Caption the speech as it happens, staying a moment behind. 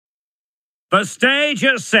The stage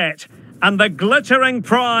is set, and the glittering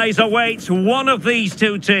prize awaits one of these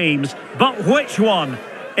two teams. But which one?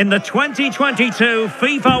 In the 2022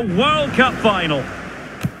 FIFA World Cup final.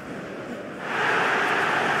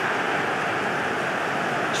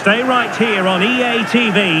 Stay right here on EA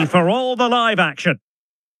TV for all the live action.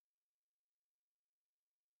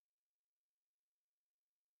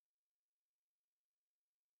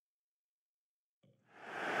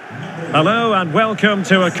 Hello and welcome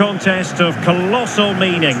to a contest of colossal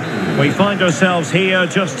meaning. We find ourselves here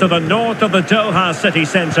just to the north of the Doha city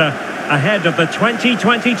centre, ahead of the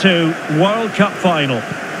 2022 World Cup final.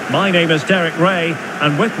 My name is Derek Ray,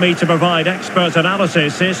 and with me to provide expert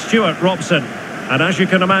analysis is Stuart Robson. And as you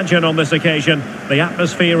can imagine on this occasion, the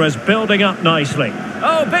atmosphere is building up nicely.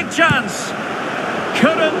 Oh, big chance!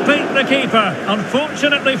 Couldn't beat the keeper,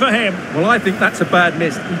 unfortunately for him. Well, I think that's a bad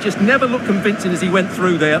miss. He just never looked convincing as he went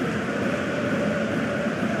through there.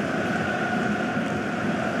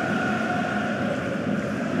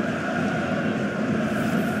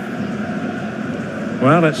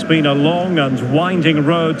 Well, it's been a long and winding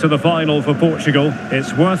road to the final for Portugal.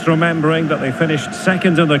 It's worth remembering that they finished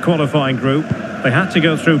second in the qualifying group. They had to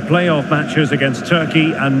go through playoff matches against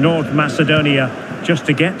Turkey and North Macedonia just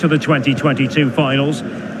to get to the 2022 finals.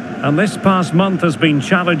 And this past month has been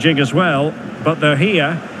challenging as well, but they're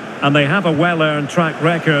here and they have a well-earned track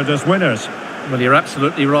record as winners. Well, you're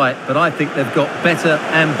absolutely right, but I think they've got better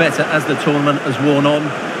and better as the tournament has worn on.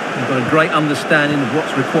 They've got a great understanding of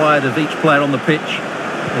what's required of each player on the pitch.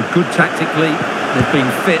 They're good tactically, they've been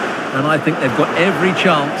fit, and I think they've got every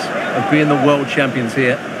chance of being the world champions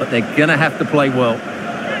here, but they're going to have to play well.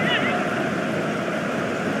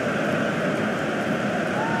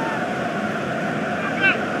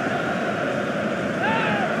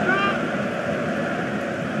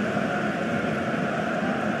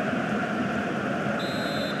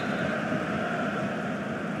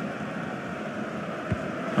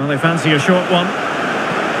 Well, they fancy a short one.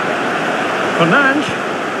 Fernandes.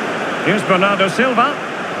 Here's Bernardo Silva.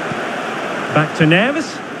 Back to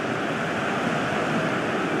Neves.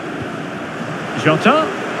 Jota.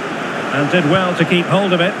 And did well to keep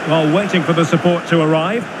hold of it while waiting for the support to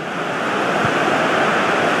arrive.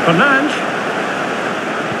 Fernandes.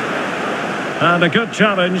 And a good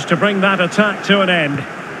challenge to bring that attack to an end.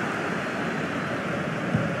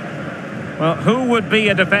 Well, who would be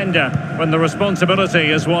a defender when the responsibility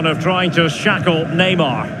is one of trying to shackle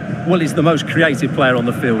Neymar? Well, he's the most creative player on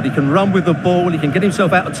the field. He can run with the ball, he can get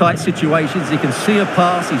himself out of tight situations, he can see a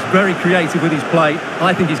pass, he's very creative with his play.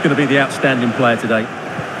 I think he's going to be the outstanding player today.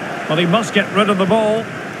 Well, he must get rid of the ball.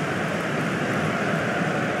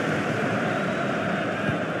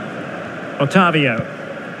 Otavio.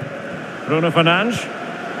 Bruno Fernandes.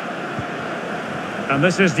 And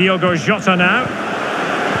this is Diogo Jota now.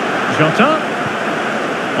 Jota.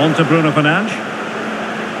 On to Bruno Fernandes.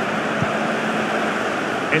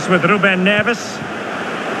 It's with Ruben Neves.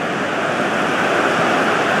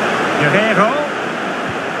 Guerreiro.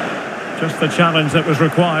 Just the challenge that was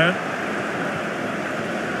required.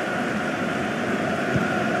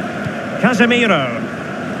 Casemiro.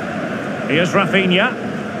 Here's Rafinha.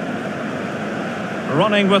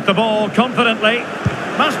 Running with the ball confidently.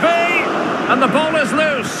 Must be! And the ball is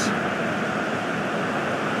loose.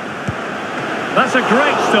 That's a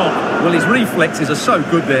great stop. Well, his reflexes are so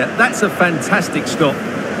good there. That's a fantastic stop.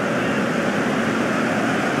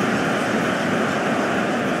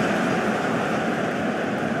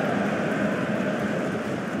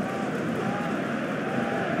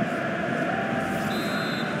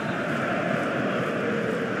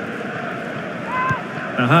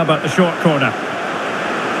 Now, how about the short corner?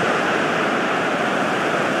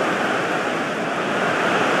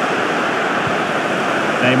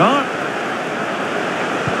 Neymar.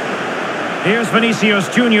 Here's Vinicius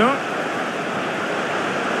Junior.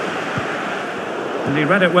 And he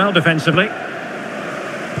read it well defensively.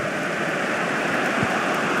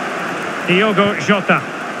 Diogo Jota.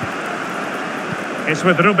 It's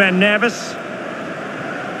with Ruben Neves.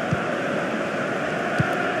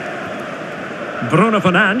 Bruno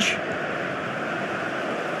Fernandes.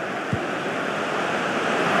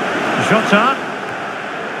 Jota.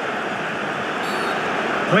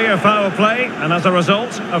 Clear foul play, and as a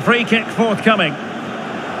result, a free kick forthcoming.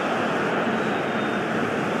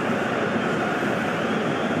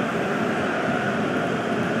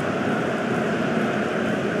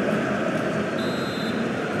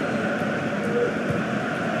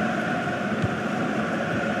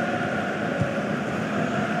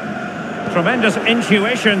 Tremendous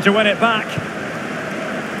intuition to win it back.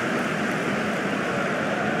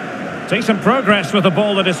 Decent progress with the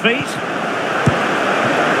ball at his feet.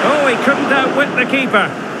 Oh, he couldn't outwit the keeper.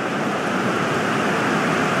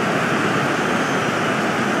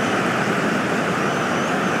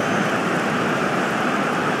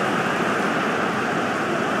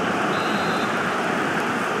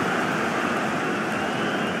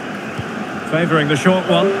 Favouring the short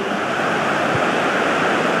one.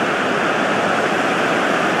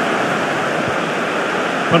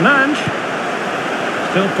 Fernandes.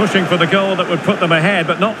 Still pushing for the goal that would put them ahead,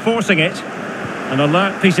 but not forcing it. An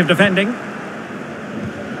alert piece of defending.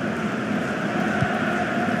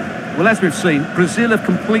 Well, as we've seen, Brazil have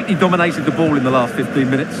completely dominated the ball in the last 15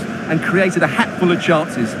 minutes and created a hatful of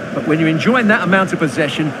chances. But when you're enjoying that amount of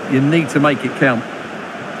possession, you need to make it count.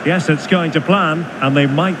 Yes, it's going to plan, and they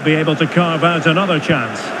might be able to carve out another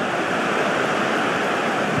chance.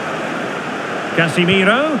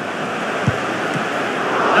 Casemiro.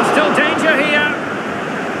 And still danger here.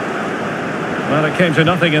 Well, it came to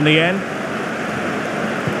nothing in the end.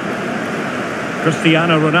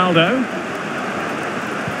 Cristiano Ronaldo.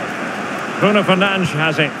 Bruno Fernandes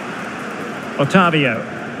has it. Otavio.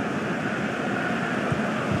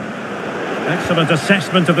 Excellent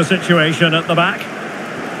assessment of the situation at the back.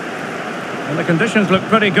 And the conditions look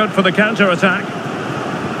pretty good for the counter-attack.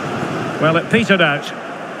 Well, it petered out.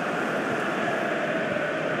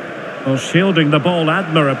 Well, shielding the ball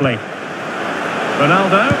admirably.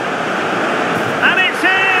 Ronaldo. And it's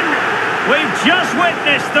in! We've just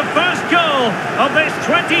witnessed the first goal of this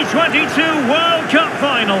 2022 World Cup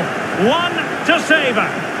final. One to savour.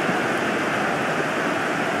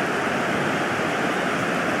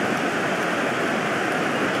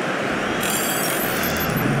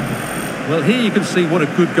 Well, here you can see what a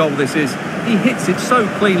good goal this is. He hits it so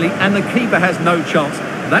cleanly and the keeper has no chance.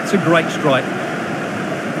 That's a great strike.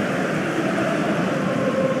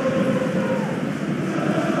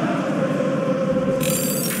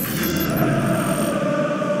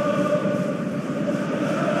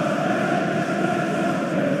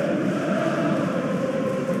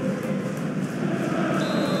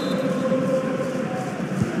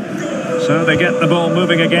 So they get the ball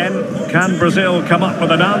moving again. Can Brazil come up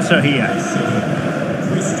with an answer here?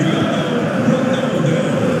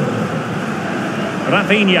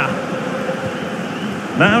 Rafinha.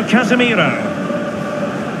 Now Casemiro.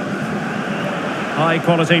 High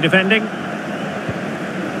quality defending.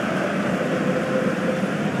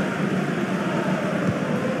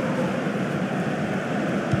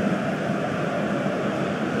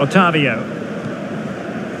 Otavio.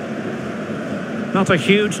 Not a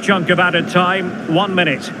huge chunk of added time. 1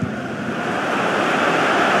 minute.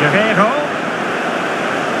 Guerreiro.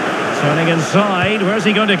 Turning inside. Where's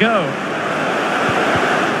he going to go?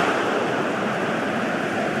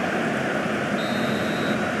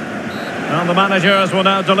 And the managers will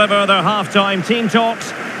now deliver their half-time team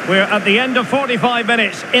talks. We're at the end of 45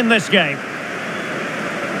 minutes in this game.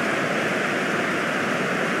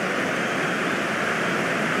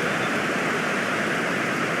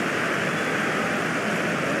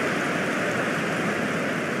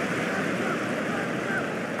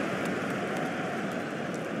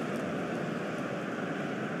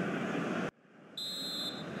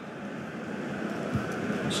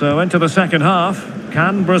 So into the second half.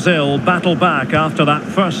 Can Brazil battle back after that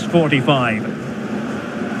first 45?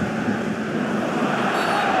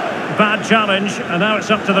 Bad challenge, and now it's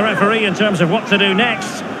up to the referee in terms of what to do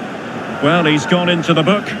next. Well, he's gone into the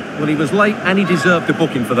book. Well, he was late and he deserved a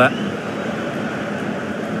booking for that.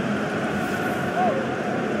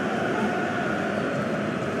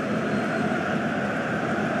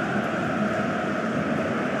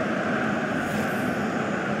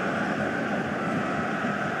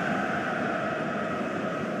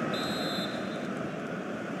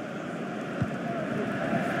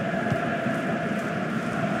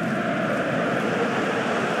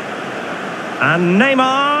 And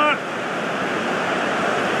Neymar.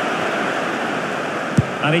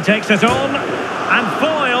 And he takes it on. And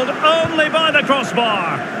foiled only by the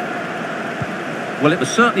crossbar. Well, it was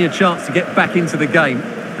certainly a chance to get back into the game.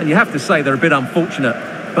 And you have to say they're a bit unfortunate.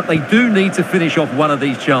 But they do need to finish off one of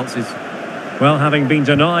these chances. Well, having been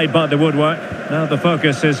denied by the woodwork, now the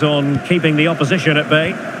focus is on keeping the opposition at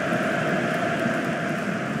bay.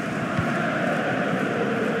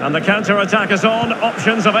 And the counter-attack is on.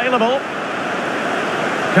 Options available.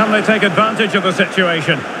 Can they take advantage of the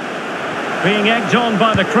situation? Being egged on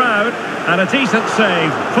by the crowd, and a decent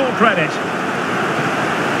save, full credit.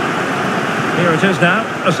 Here it is now,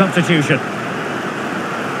 a substitution.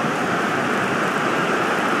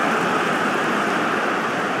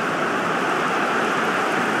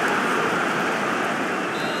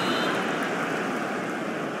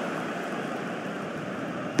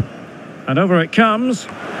 And over it comes.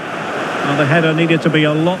 Well, the header needed to be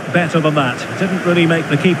a lot better than that. Didn't really make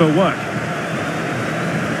the keeper work.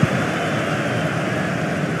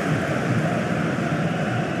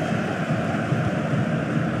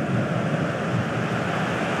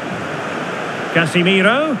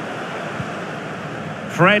 Casemiro.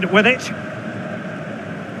 Fred with it.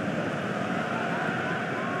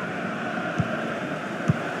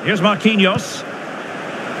 Here's Marquinhos.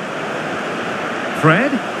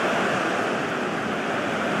 Fred.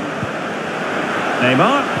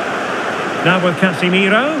 Neymar. Now with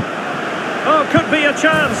Casemiro. Oh, could be a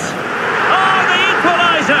chance. Oh, the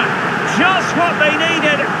equaliser. Just what they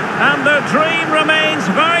needed. And the dream remains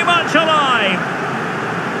very much alive.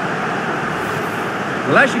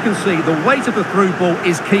 Well, as you can see, the weight of the through ball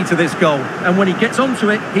is key to this goal. And when he gets onto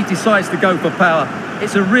it, he decides to go for power.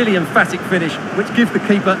 It's a really emphatic finish, which gives the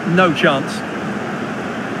keeper no chance.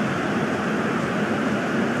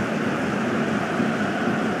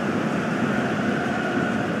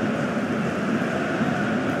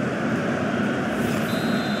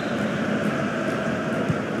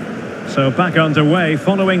 So back underway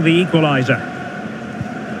following the equaliser.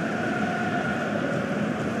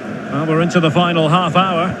 Well, we're into the final half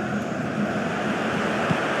hour.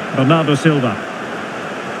 Bernardo Silva.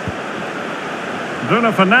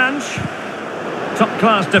 Bruno Fernandes.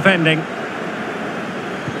 Top-class defending.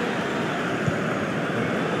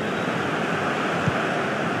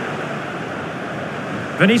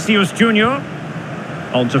 Vinicius Junior.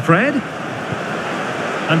 On to Fred.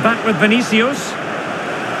 And back with Vinicius.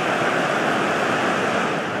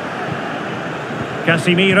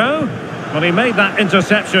 Casemiro. Well, he made that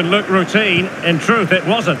interception look routine. In truth, it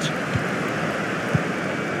wasn't.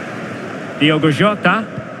 Diogo Jota.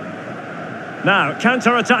 Now,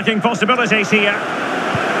 counter-attacking possibilities here.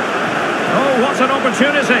 Oh, what an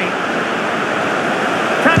opportunity.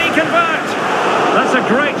 Can he convert? That's a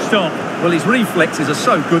great stop. Well, his reflexes are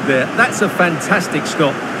so good there. That's a fantastic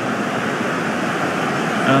stop.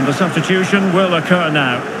 And the substitution will occur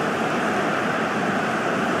now.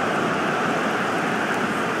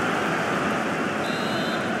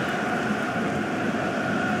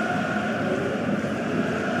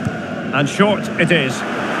 And short it is.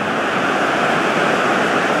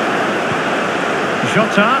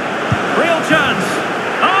 Jota, real chance.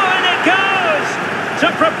 Oh, and it goes! To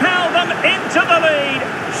propel them into the lead.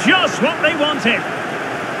 Just what they wanted.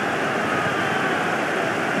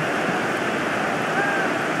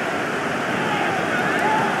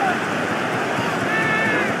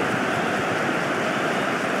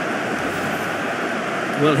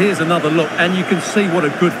 Well, here's another look, and you can see what a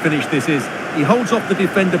good finish this is. He holds off the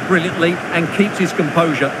defender brilliantly and keeps his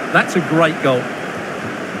composure. That's a great goal.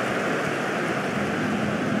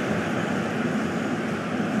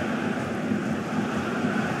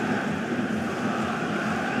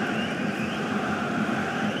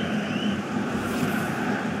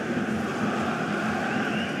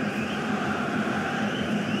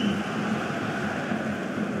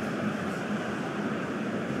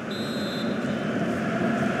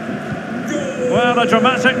 Well, a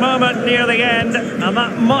dramatic moment near the end, and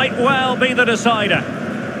that might well be the decider.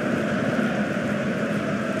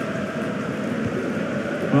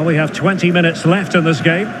 Well, we have 20 minutes left in this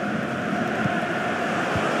game.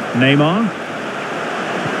 Neymar.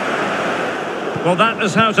 Well, that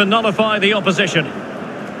is how to nullify the opposition.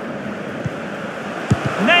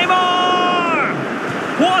 Neymar!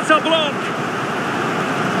 What a block!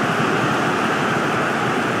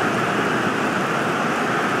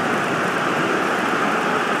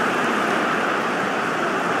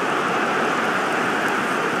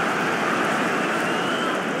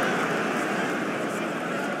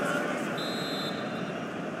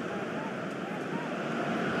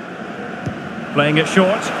 Playing it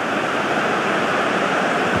short.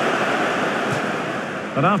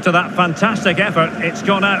 But after that fantastic effort, it's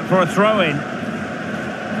gone out for a throw-in.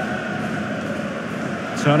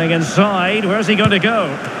 Turning inside, where's he going to go?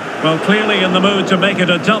 Well, clearly in the mood to make it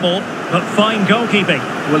a double, but fine goalkeeping.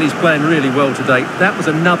 Well, he's playing really well today. That was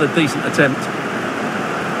another decent attempt.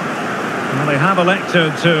 Well, they have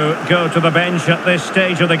elected to go to the bench at this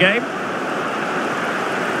stage of the game.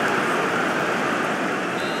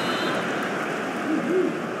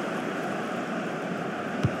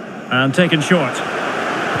 And taken short.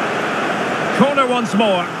 Corner once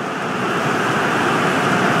more.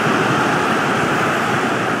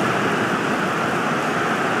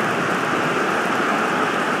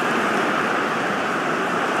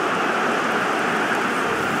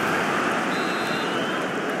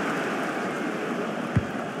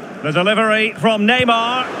 The delivery from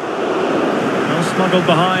Neymar. Well, smuggled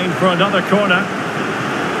behind for another corner.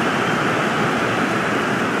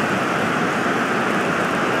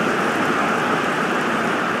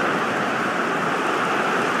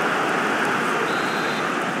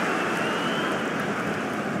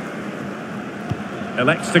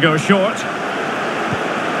 Elects to go short.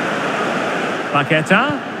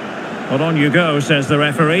 Paqueta. Well, on you go, says the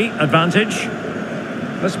referee. Advantage.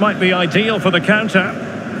 This might be ideal for the counter.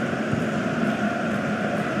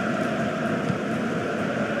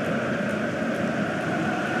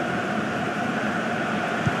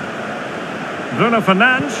 Bruno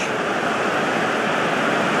Fernandes.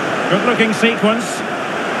 Good looking sequence.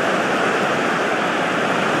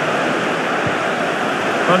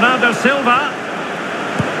 Bernardo Silva.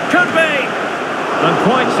 Could be. And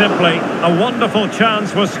quite simply, a wonderful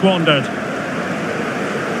chance was squandered.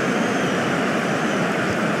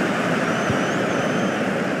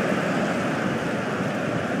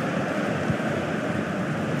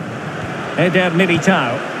 Eder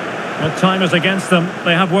Militao. Well, time is against them.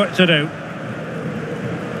 They have work to do.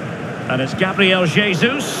 And it's Gabriel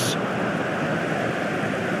Jesus.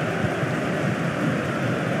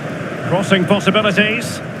 Crossing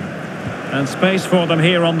possibilities. And space for them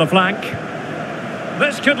here on the flank.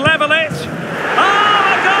 This could level it. Oh,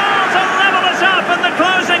 a goal to level us up in the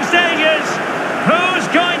closing stages. Who's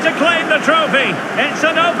going to claim the trophy? It's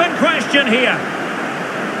an open question here.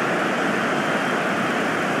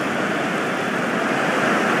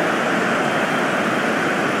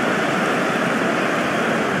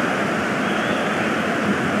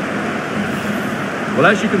 Well,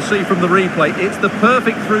 as you can see from the replay, it's the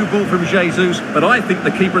perfect through ball from Jesus, but I think the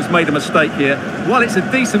keeper has made a mistake here. While it's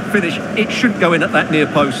a decent finish, it should go in at that near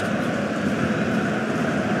post.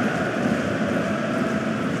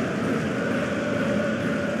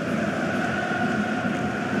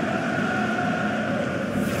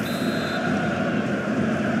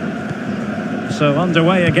 So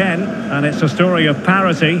underway again, and it's a story of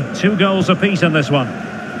parity. 2 goals apiece in this one.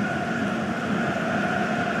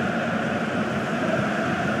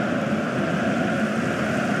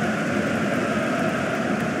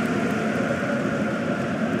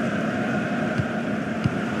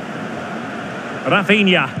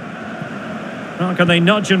 Rafinha. How can they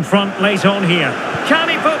nudge in front late on here? Can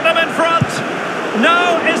he put them in front?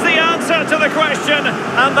 No is the answer to the question,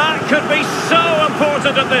 and that could be so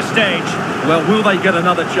important at this stage. Well, will they get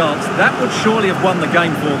another chance? That would surely have won the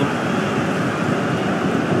game for them.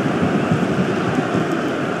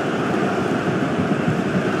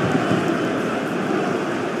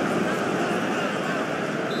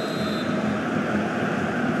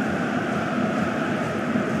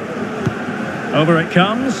 Over it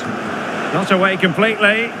comes. Not away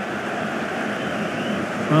completely.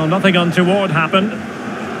 Well, nothing untoward happened.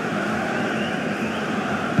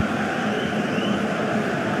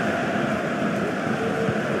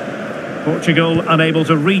 Portugal unable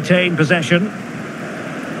to retain possession.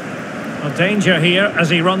 A danger here as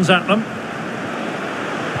he runs at them.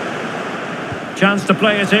 Chance to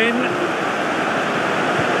play it in.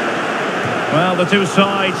 Well, the two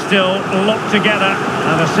sides still locked together,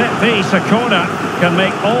 and a set piece, a corner, can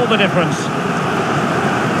make all the difference.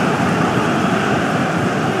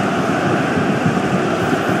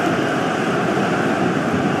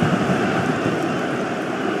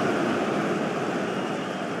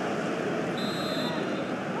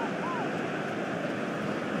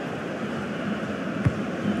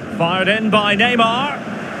 Fired in by Neymar,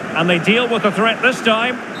 and they deal with the threat this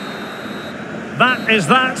time. That is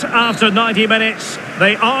that after 90 minutes.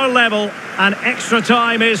 They are level, and extra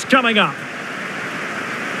time is coming up.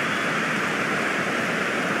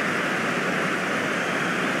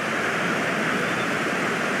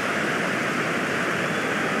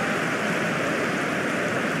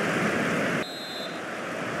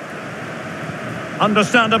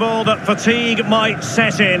 Understandable that fatigue might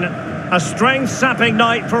set in. A strength-sapping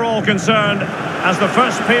night for all concerned as the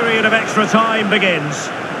first period of extra time begins.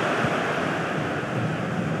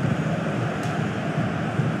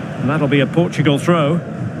 And that'll be a Portugal throw.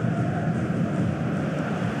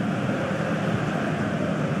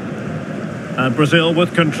 And Brazil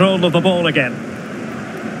with control of the ball again.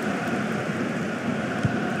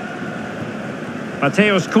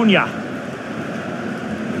 Mateus Cunha.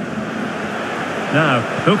 Now,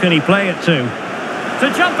 who can he play it to? To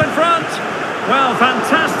jump in front! Well,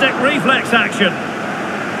 fantastic reflex action.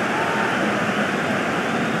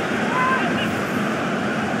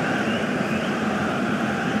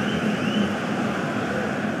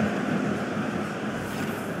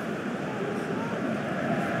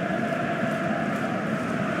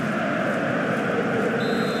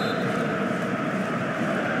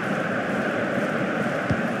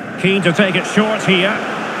 Keen to take it short here.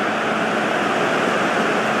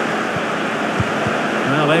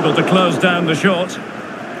 Well, able to close down the shot.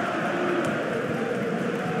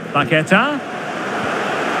 Paqueta.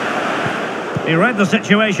 He read the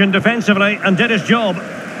situation defensively and did his job.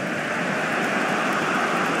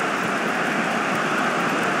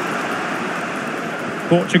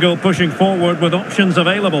 Portugal pushing forward with options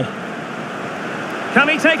available. Can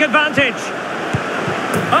he take advantage?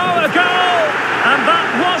 Oh, a goal! And that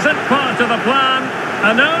wasn't part of the plan.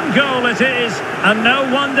 An own goal it is, and no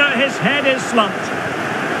wonder his head is slumped.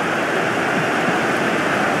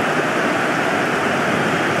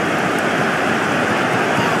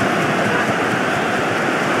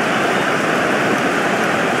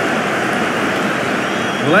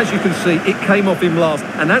 Well, as you can see, it came off him last,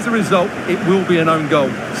 and as a result, it will be an own goal.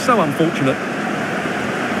 So unfortunate.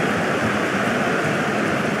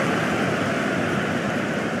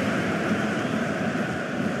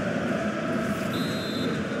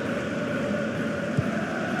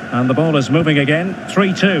 And the ball is moving again,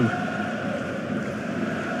 3-2.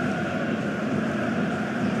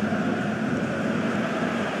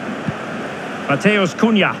 Mateus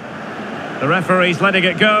Cunha. The referee's letting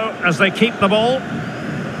it go as they keep the ball.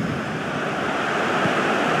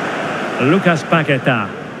 Lucas Paqueta.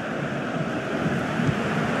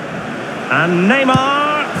 And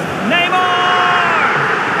Neymar! Neymar!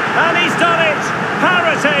 And he's done it!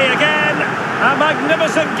 Parity again! A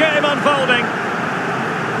magnificent game unfolding.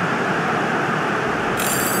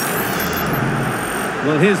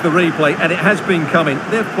 Well, here's the replay, and it has been coming.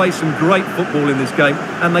 They've played some great football in this game,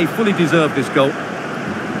 and they fully deserve this goal.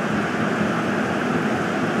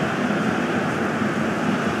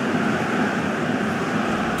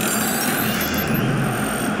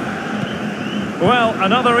 Well,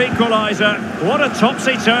 another equaliser. What a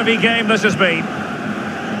topsy-turvy game this has been.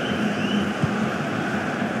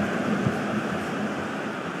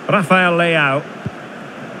 Rafael Leao.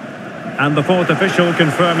 And the fourth official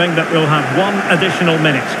confirming that we'll have one additional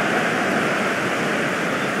minute.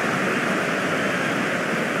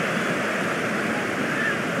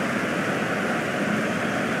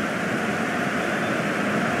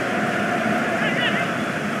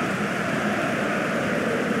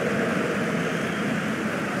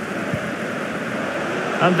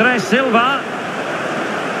 Andres Silva.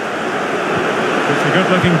 It's a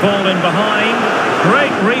good-looking ball in behind.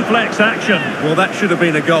 Great reflex action. Well, that should have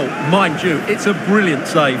been a goal. Mind you, it's a brilliant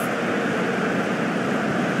save.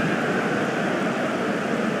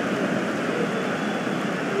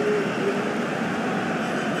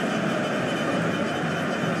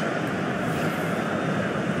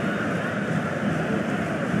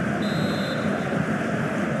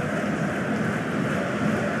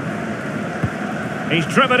 He's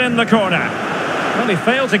driven in the corner. Well, he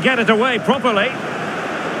failed to get it away properly.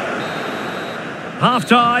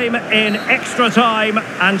 Half-time in extra time,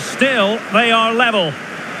 and still they are level.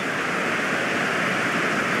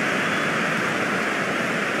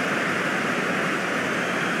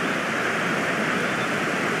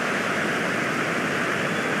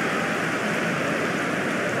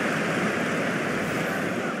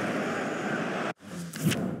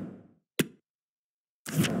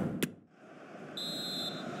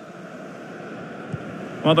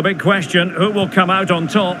 Well, the big question, who will come out on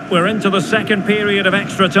top? We're into the second period of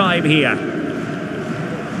extra time here.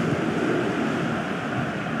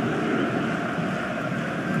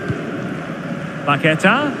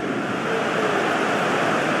 Paqueta.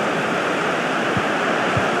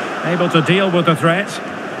 Able to deal with the threat.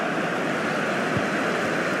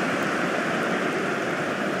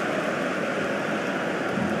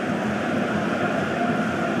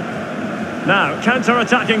 Now,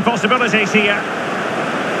 counter-attacking possibilities here.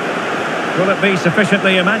 Will it be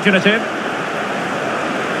sufficiently imaginative?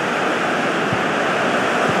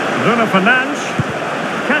 Bruno Fernandes.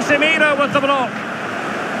 Casemiro with the block.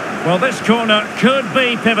 Well, this corner could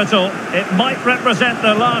be pivotal. It might represent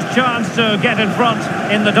the last chance to get in front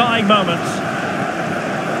in the dying moments.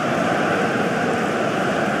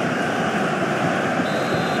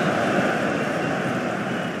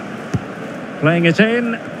 Playing it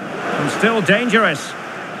in, and still dangerous.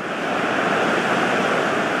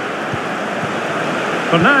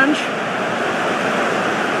 Fernandes.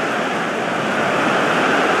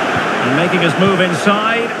 And making his move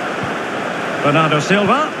inside. Bernardo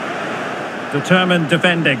Silva. Determined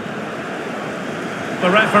defending. The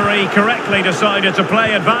referee correctly decided to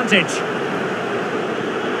play advantage.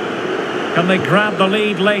 Can they grab the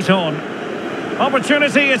lead late on?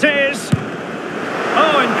 Opportunity it is.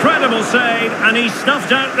 Oh, incredible save, and he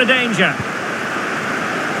snuffed out the danger.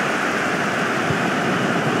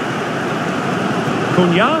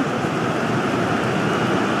 Cunha.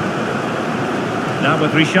 Now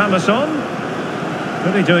with Richarlison.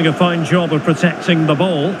 Really doing a fine job of protecting the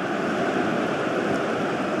ball.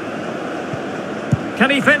 Can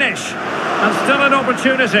he finish? And still an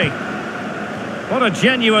opportunity. What a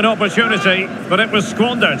genuine opportunity, but it was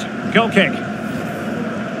squandered. Goal kick.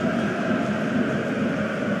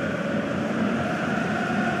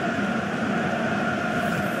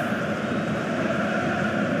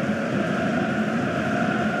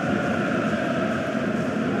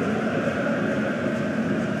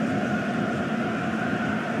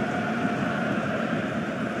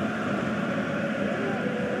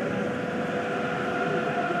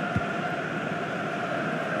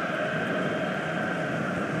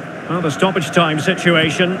 Well, the stoppage time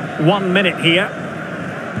situation, 1 minute here.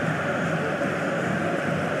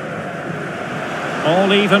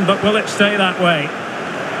 All even, but will it stay that way?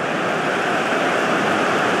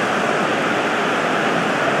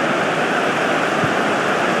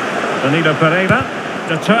 Danilo Pereira,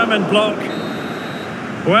 determined block.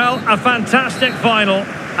 Well, a fantastic final,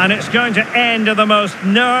 and it's going to end in the most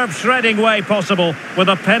nerve-shredding way possible with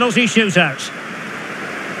a penalty shootout.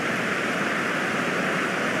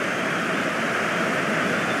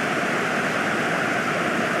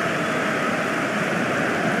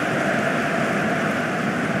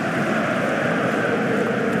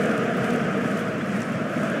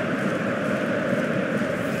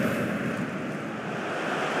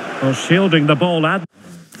 Well, shielding the ball, and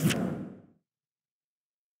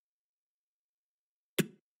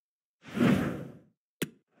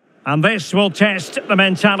this will test the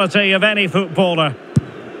mentality of any footballer.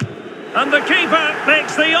 And the keeper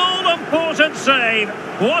makes the all-important save.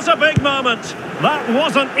 What a big moment. That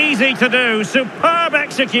wasn't easy to do. Superb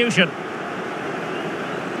execution.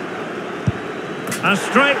 As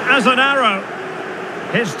straight as an arrow.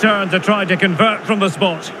 His turn to try to convert from the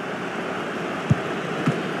spot.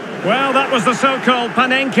 Well, that was the so-called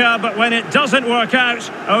Panenka, but when it doesn't work out,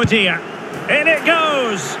 oh dear. In it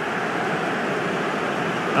goes!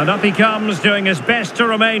 And up he comes, doing his best to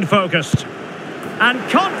remain focused. And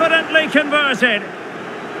confidently converted.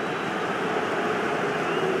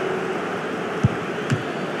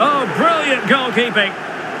 Oh, brilliant goalkeeping.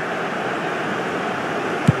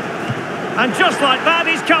 And just like that,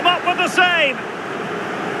 he's come up with the save.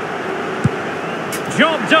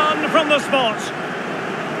 Job done from the spot.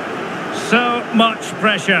 So much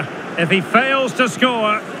pressure. If he fails to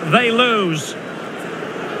score, they lose.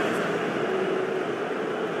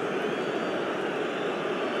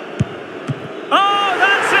 Oh,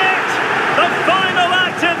 that's it! The final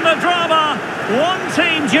act in the drama. One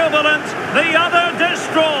team jubilant, the other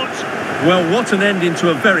distraught. Well, what an ending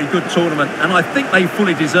to a very good tournament, and I think they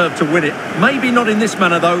fully deserve to win it. Maybe not in this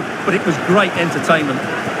manner, though, but it was great entertainment.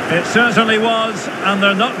 It certainly was, and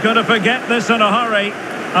they're not going to forget this in a hurry.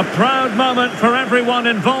 A proud moment for everyone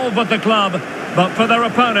involved with the club, but for their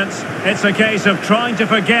opponents, it's a case of trying to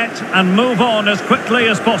forget and move on as quickly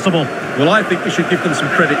as possible. Well, I think we should give them some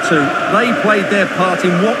credit too. They played their part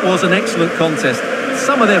in what was an excellent contest.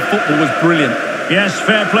 Some of their football was brilliant. Yes,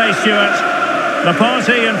 fair play, Stuart. The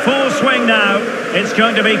party in full swing now. It's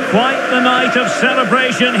going to be quite the night of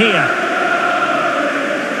celebration here.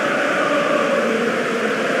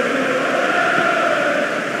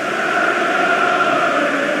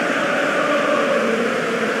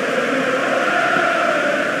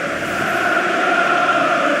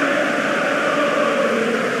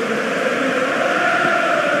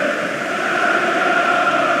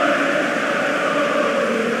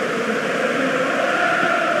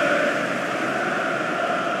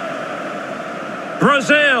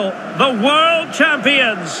 Brazil, the world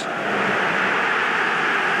champions.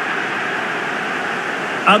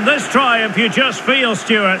 And this triumph, you just feel,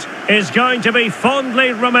 Stuart, is going to be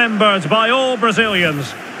fondly remembered by all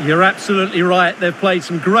Brazilians. You're absolutely right. They've played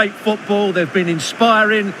some great football. They've been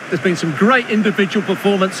inspiring. There's been some great individual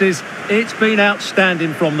performances. It's been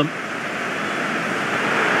outstanding from them.